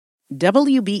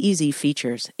WBEZ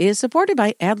Features is supported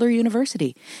by Adler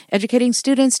University, educating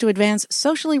students to advance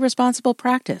socially responsible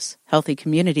practice, healthy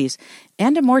communities,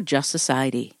 and a more just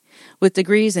society. With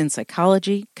degrees in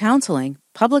psychology, counseling,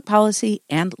 public policy,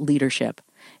 and leadership.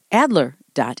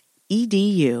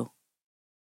 Adler.edu.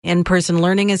 In-person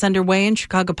learning is underway in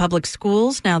Chicago Public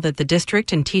Schools now that the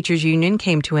district and teachers union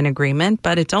came to an agreement,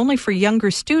 but it's only for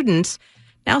younger students.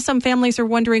 Now some families are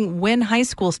wondering when high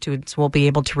school students will be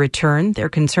able to return. They're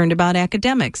concerned about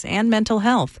academics and mental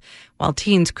health. While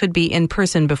teens could be in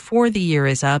person before the year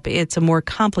is up, it's a more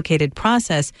complicated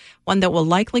process, one that will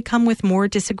likely come with more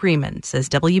disagreements, as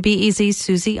WBEZ's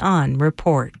Susie An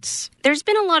reports. There's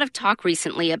been a lot of talk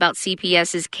recently about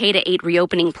CPS's K-8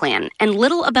 reopening plan and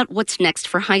little about what's next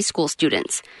for high school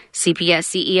students. CPS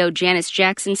CEO Janice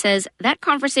Jackson says that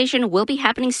conversation will be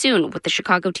happening soon with the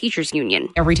Chicago Teachers Union.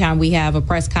 Every time we have a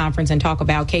press conference and talk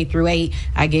about K-8,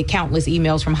 I get countless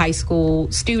emails from high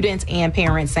school students and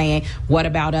parents saying, what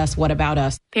about us? What about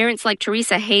us? Parents like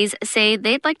Teresa Hayes say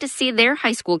they'd like to see their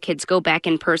high school kids go back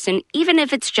in person, even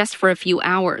if it's just for a few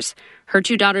hours. Her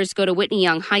two daughters go to Whitney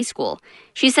Young High School.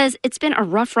 She says it's been a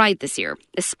rough ride this year,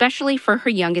 especially for her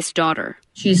youngest daughter.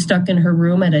 She's stuck in her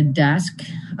room at a desk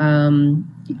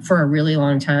for a really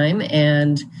long time,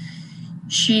 and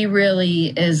she really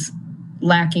is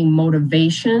lacking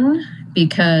motivation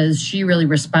because she really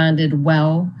responded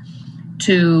well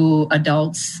to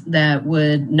adults that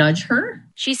would nudge her.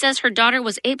 She says her daughter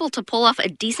was able to pull off a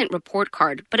decent report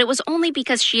card, but it was only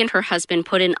because she and her husband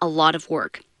put in a lot of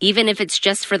work. Even if it's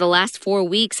just for the last 4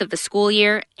 weeks of the school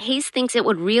year, Hayes thinks it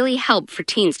would really help for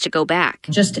teens to go back.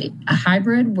 Just a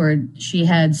hybrid where she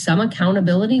had some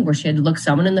accountability, where she had to look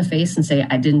someone in the face and say,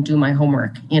 I didn't do my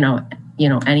homework,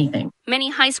 anything.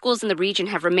 Many high schools in the region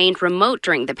have remained remote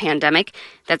during the pandemic.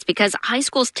 That's because high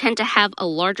schools tend to have a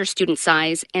larger student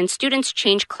size and students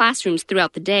change classrooms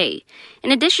throughout the day.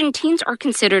 In addition, teens are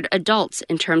considered adults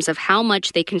in terms of how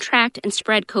much they contract and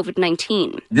spread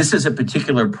COVID-19. This is a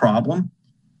particular problem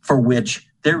for which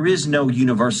there is no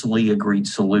universally agreed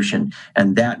solution,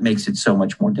 and that makes it so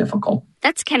much more difficult.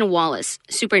 That's Ken Wallace,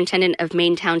 superintendent of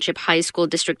Main Township High School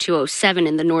District 207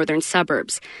 in the northern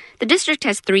suburbs. The district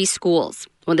has 3 schools.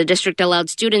 When the district allowed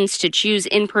students to choose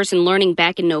in-person learning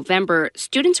back in November,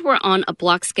 students were on a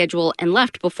block schedule and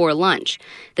left before lunch.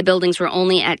 The buildings were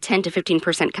only at 10 to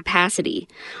 15% capacity.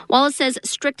 Wallace says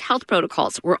strict health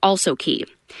protocols were also key.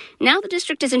 Now the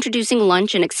district is introducing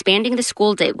lunch and expanding the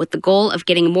school day with the goal of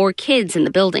getting more kids in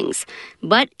the buildings.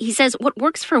 But he says what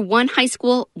works for one high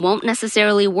school won't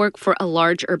necessarily work for a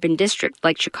large urban district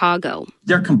like Chicago.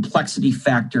 Their complexity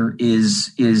factor is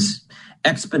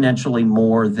exponentially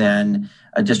more than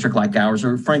a district like ours,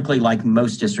 or frankly, like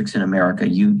most districts in America.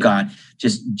 You've got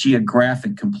just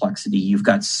geographic complexity, you've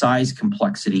got size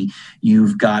complexity,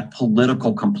 you've got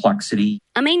political complexity.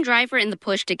 A main driver in the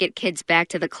push to get kids back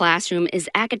to the classroom is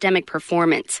academic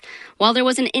performance. While there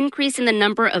was an increase in the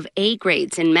number of A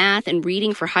grades in math and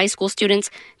reading for high school students,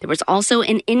 there was also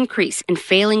an increase in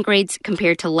failing grades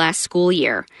compared to last school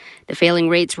year. The failing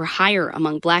rates were higher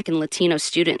among Black and Latino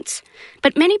students.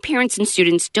 But many parents and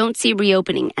students don't see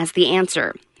reopening as the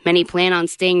answer. Many plan on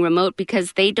staying remote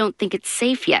because they don't think it's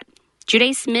safe yet.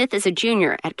 Juday Smith is a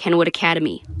junior at Kenwood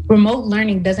Academy. Remote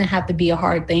learning doesn't have to be a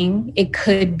hard thing. It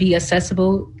could be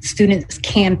accessible. Students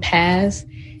can pass.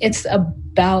 It's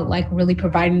about really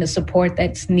providing the support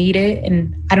that's needed.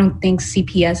 And I don't think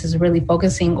CPS is really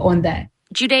focusing on that.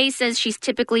 Juday says she's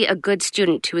typically a good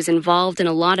student who is involved in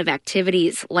a lot of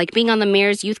activities, like being on the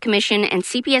Mayor's Youth Commission and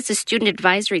CPS's Student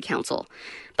Advisory Council.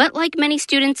 But like many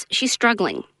students, she's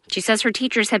struggling. She says her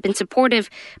teachers have been supportive,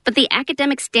 but the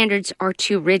academic standards are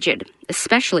too rigid,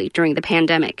 especially during the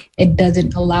pandemic. It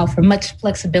doesn't allow for much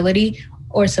flexibility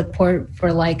or support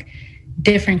for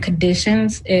different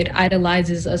conditions. It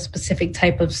idolizes a specific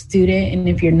type of student, and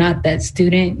if you're not that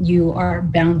student, you are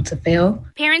bound to fail.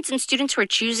 Parents and students who are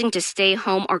choosing to stay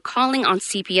home are calling on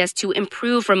CPS to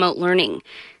improve remote learning.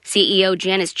 CEO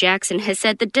Janice Jackson has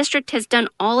said the district has done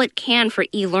all it can for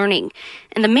e-learning,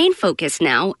 and the main focus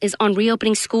now is on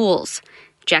reopening schools.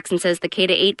 Jackson says the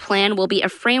K-8 plan will be a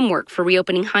framework for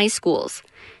reopening high schools.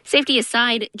 Safety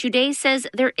aside, Juday says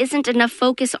there isn't enough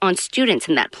focus on students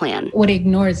in that plan. What it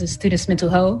ignores is students' mental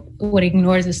health. What it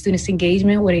ignores is students'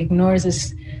 engagement. What it ignores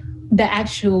is the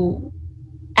actual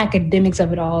academics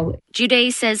of it all.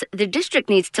 Juday says the district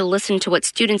needs to listen to what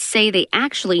students say they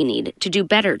actually need to do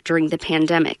better during the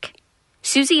pandemic.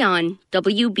 Susie An,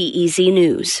 WBEZ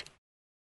News.